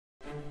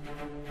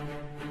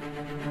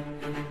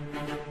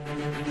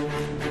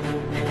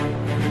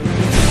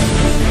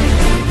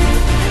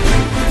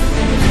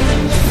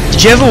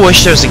Did you ever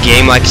wish there was a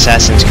game like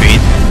Assassin's Creed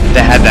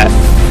that had that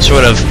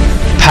sort of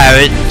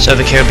Pirates of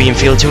the Caribbean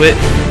feel to it?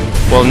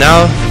 Well,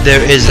 now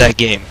there is that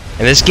game,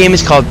 and this game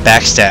is called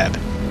Backstab.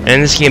 And in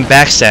this game,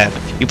 Backstab,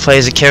 you play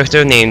as a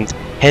character named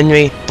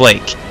Henry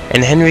Blake,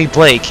 and Henry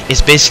Blake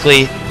is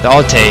basically the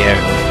Altair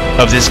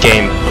of this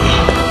game.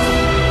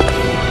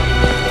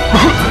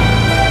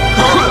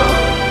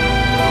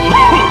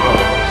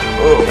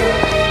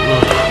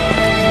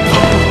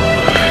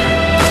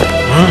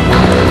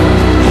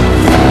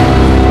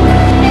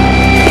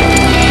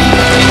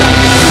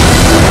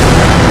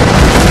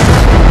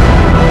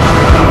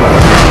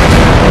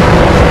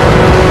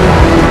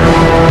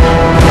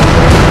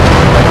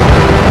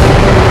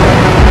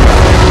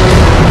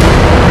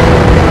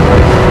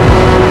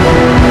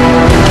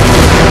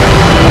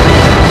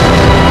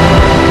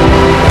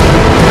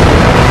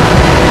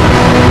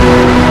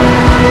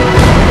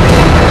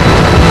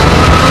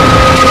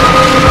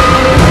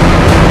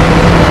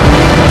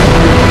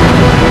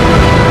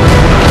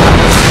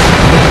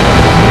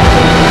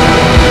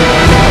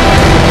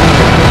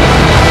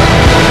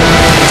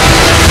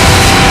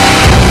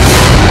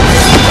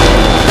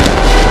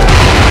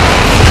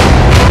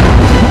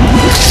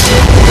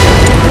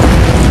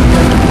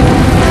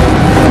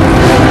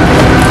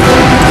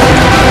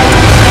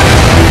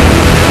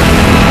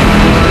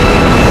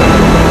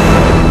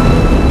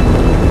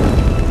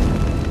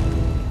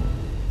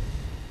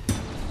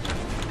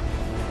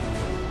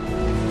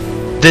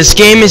 This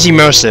game is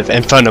immersive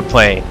and fun to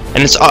play,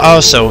 and it's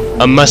also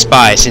a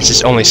must-buy since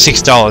it's only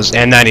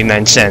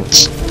 $6.99.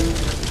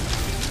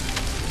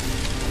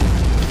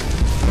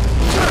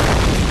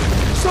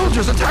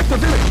 Soldiers attack the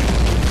village!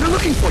 They're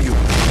looking for you!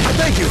 I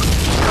beg you!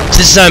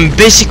 Since I'm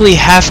basically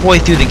halfway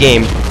through the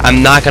game,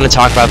 I'm not going to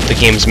talk about the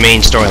game's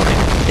main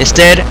storyline.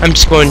 Instead, I'm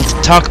just going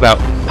to talk about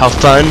how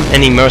fun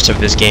and immersive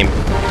this game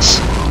is.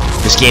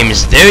 This game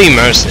is very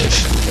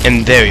immersive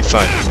and very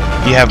fun.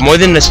 You have more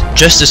than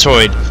just a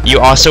sword, you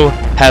also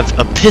have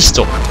a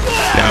pistol.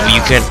 Now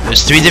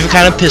there's 3 different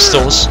kind of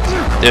pistols.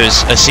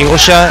 There's a single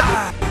shot,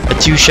 a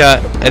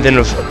 2-shot, and then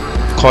a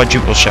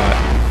quadruple shot.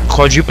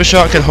 Quadruple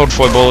shot can hold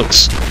 4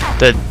 bullets,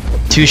 the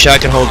 2-shot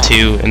can hold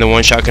 2, and the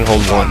 1-shot can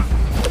hold 1.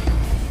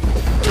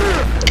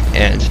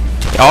 And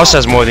it also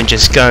has more than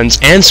just guns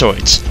and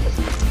swords.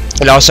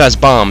 It also has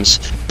bombs.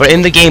 But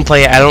in the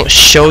gameplay, I don't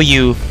show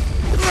you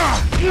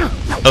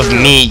of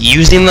me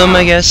using them,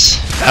 I guess.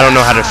 I don't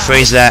know how to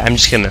phrase that. I'm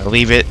just gonna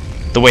leave it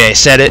the way I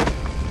said it.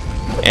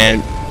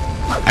 And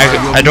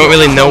I don't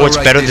really know what's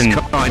better than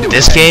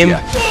this game,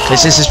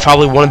 because this is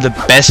probably one of the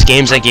best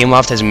games that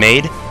Gameloft has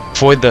made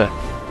for the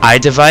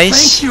iDevice.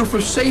 Thank you for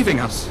saving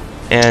us.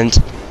 And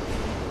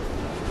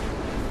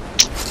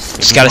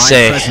just gotta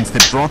say,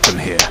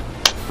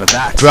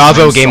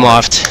 bravo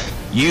Gameloft.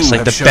 It's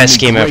like the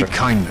best game ever.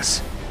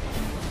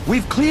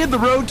 We've cleared the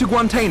road to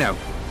Guantanamo.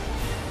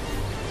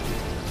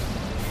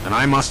 And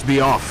I must be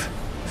off.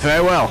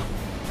 Farewell.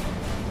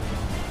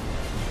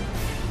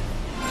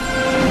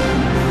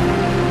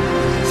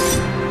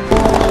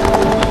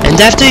 And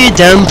after you're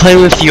done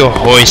playing with your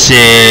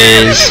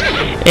horses,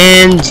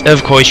 and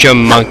of course your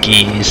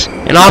monkeys,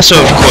 and also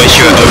of course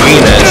your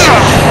arenas,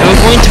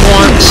 you're going to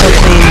want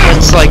something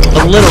that's like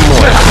a little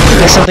more.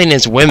 Because something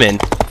that's women.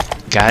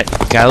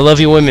 Gotta love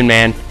your women,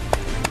 man.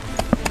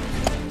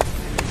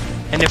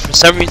 And if for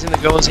some reason the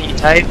girl isn't your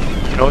type,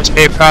 you can always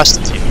pay a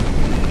prostitute.